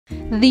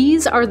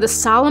These are the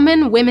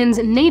Salomon women's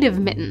native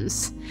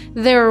mittens.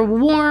 They're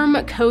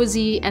warm,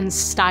 cozy, and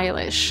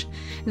stylish.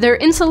 They're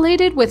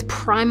insulated with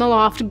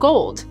Primaloft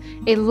Gold,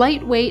 a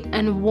lightweight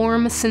and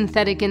warm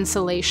synthetic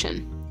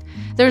insulation.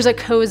 There's a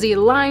cozy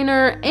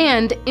liner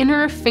and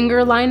inner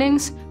finger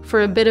linings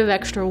for a bit of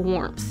extra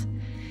warmth.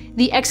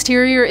 The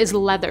exterior is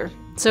leather,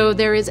 so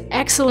there is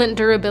excellent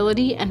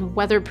durability and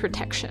weather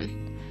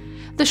protection.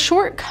 The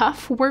short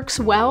cuff works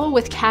well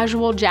with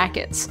casual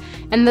jackets,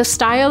 and the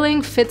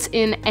styling fits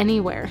in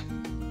anywhere.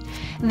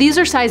 These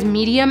are size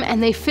medium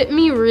and they fit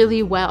me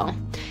really well.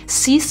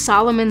 See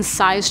Salomon's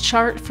size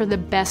chart for the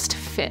best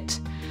fit.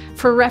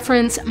 For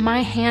reference,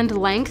 my hand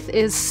length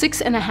is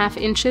 6.5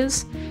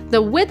 inches,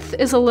 the width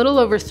is a little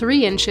over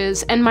 3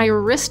 inches, and my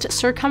wrist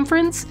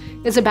circumference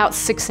is about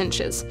 6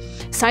 inches.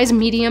 Size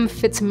medium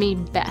fits me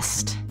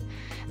best.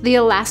 The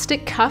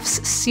elastic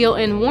cuffs seal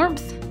in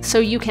warmth, so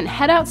you can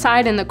head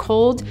outside in the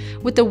cold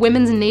with the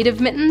women's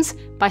native mittens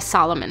by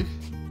Salomon.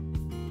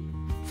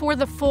 For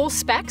the full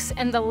specs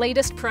and the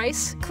latest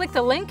price, click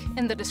the link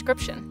in the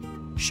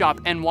description.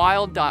 Shop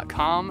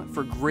Enwild.com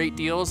for great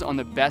deals on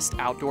the best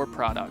outdoor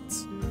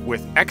products.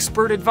 With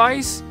expert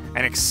advice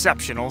and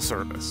exceptional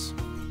service.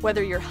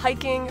 Whether you're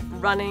hiking,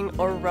 running,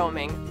 or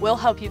roaming, we'll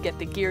help you get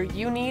the gear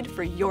you need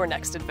for your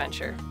next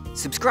adventure.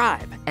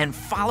 Subscribe and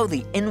follow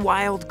the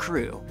Enwild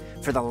crew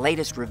for the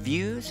latest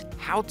reviews,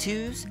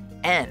 how-tos,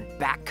 and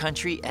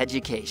backcountry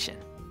education.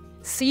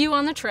 See you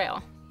on the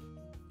trail.